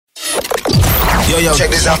Yo, check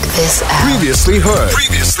this out. Previously heard.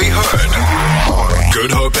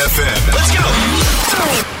 Good Hope FM. Let's go.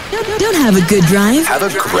 Don't have a good drive. Have a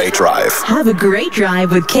great drive. Have a great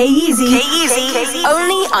drive with K-Easy.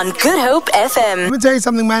 Only on Good Hope FM. Let me tell you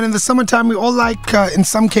something, man. In the summertime, we all in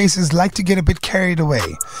some cases, like to get a bit carried away.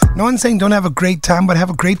 No one's saying don't have a great time, but have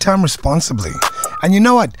a great time responsibly. And you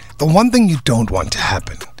know what? The one thing you don't want to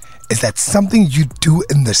happen is that something you do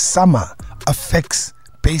in the summer affects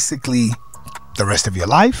basically the rest of your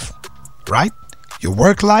life, right? Your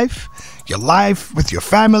work life, your life with your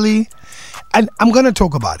family. And I'm going to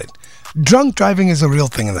talk about it. Drunk driving is a real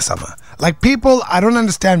thing in the summer. Like, people, I don't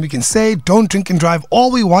understand. We can say don't drink and drive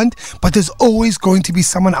all we want, but there's always going to be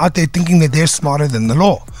someone out there thinking that they're smarter than the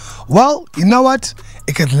law. Well, you know what?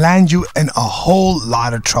 It could land you in a whole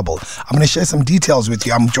lot of trouble. I'm going to share some details with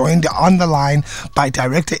you. I'm joined on the line by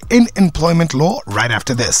Director in Employment Law right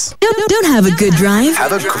after this. Don't have a good drive.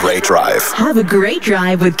 Have a great drive. Have a great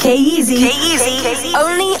drive with K-Easy.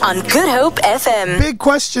 Only on Good Hope FM. Big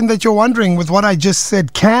question that you're wondering with what I just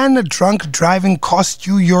said. Can drunk driving cost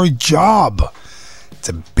you your job? It's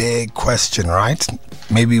a big question, right?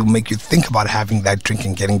 Maybe it'll make you think about having that drink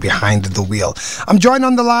and getting behind the wheel. I'm joined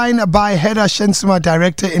on the line by Hedda Schensema,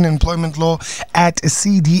 Director in Employment Law at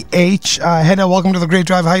CDH. Hedda, welcome to The Great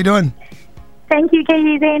Drive. How you doing? Thank you,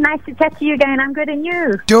 K-Easy. Nice to chat to you again. I'm good, and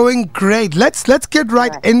you? Doing great. Let's get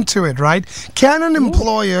right into it, right? Can an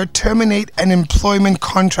employer terminate an employment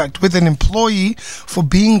contract with an employee for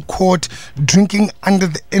being caught drinking under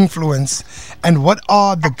the influence? And what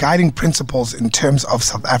are the guiding principles in terms of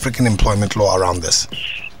South African employment law around this?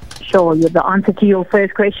 Sure. The answer to your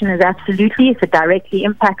first question is absolutely. If it directly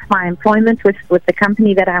impacts my employment with the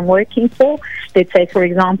company that I'm working for, let's say, for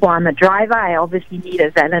example, I'm a driver, I obviously need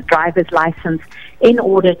a valid driver's license in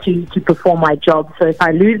order to perform my job. So if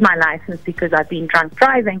I lose my license because I've been drunk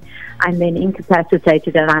driving, I'm then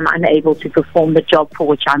incapacitated and I'm unable to perform the job for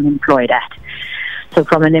which I'm employed at. So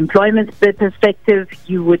from an employment perspective,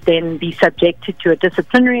 you would then be subjected to a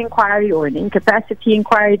disciplinary inquiry or an incapacity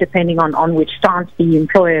inquiry, depending on which stance the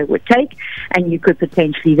employer would take, and you could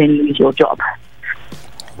potentially then lose your job.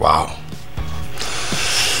 Wow.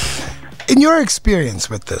 In your experience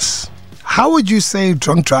with this, how would you say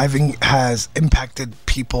drunk driving has impacted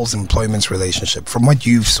people's employment relationship from what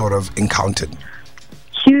you've sort of encountered?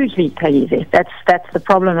 Hugely crazy. That's the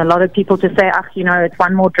problem. A lot of people just say, it's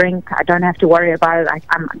one more drink. I don't have to worry about it.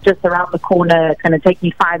 I'm just around the corner. It's going to take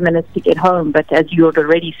me 5 minutes to get home. But as you had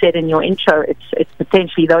already said in your intro, it's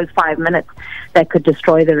potentially those 5 minutes that could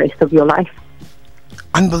destroy the rest of your life.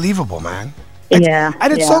 Unbelievable, man. Yeah.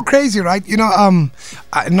 And it's so crazy, right?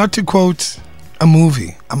 Not to quote a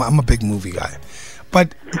movie. I'm a big movie guy.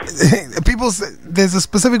 But people say, there's a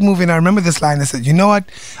specific movie, and I remember this line that said, you know what?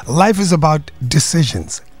 Life is about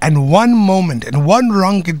decisions. And one moment and one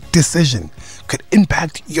wrong decision could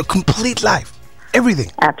impact your complete life. Everything.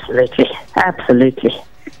 Absolutely.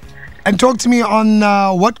 And talk to me on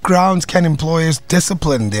what grounds can employers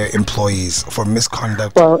discipline their employees for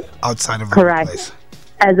misconduct outside of the workplace?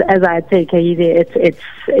 As I'd say,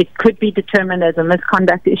 it could be determined as a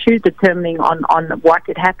misconduct issue, determining on what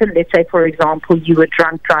had happened. Let's say, for example, you were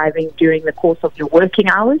drunk driving during the course of your working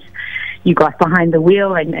hours. You got behind the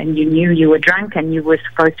wheel and you knew you were drunk and you were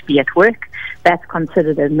supposed to be at work. That's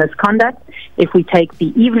considered as misconduct. If we take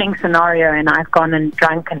the evening scenario and I've gone and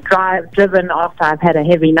drunk and driven after I've had a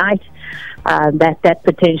heavy night, that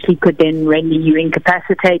potentially could then render you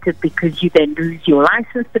incapacitated because you then lose your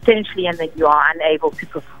license potentially, and then you are unable to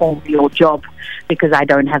perform your job because I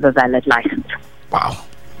don't have a valid license. Wow.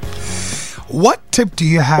 What tip do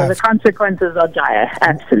you have? So the consequences are dire,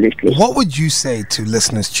 absolutely. What would you say to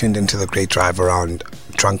listeners tuned into The Great Drive around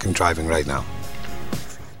drunken driving right now?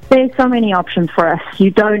 There's so many options for us. You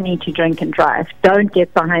don't need to drink and drive. Don't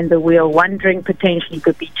get behind the wheel. One drink potentially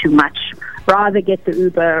could be too much. Rather get the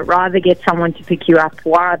Uber, rather get someone to pick you up,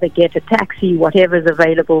 rather get a taxi, whatever's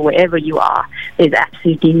available wherever you are. There's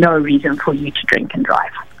absolutely no reason for you to drink and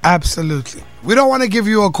drive. Absolutely. We don't want to give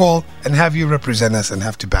you a call and have you represent us and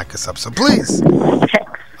have to back us up. So please. Thanks.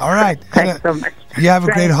 All right. Thanks so much. You have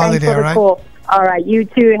a great holiday, all right? Call. All right. You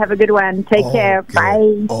too. Have a good one. Take care. Good.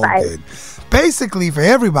 Bye. Bye. Good. Basically, for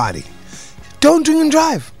everybody, don't drink and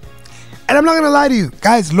drive. And I'm not going to lie to you.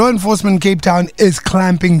 Guys, law enforcement in Cape Town is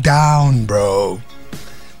clamping down, bro.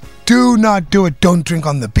 Do not do it. Don't drink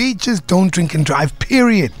on the beaches. Don't drink and drive,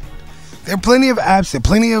 period. There are plenty of apps. There are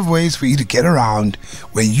plenty of ways for you to get around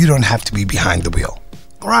where you don't have to be behind the wheel.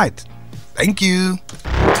 All right. Thank you. Feel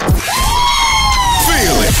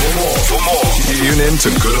it. For more, tune in to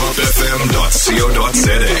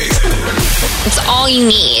goodhopefm.co.za. It's all you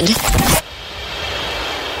need.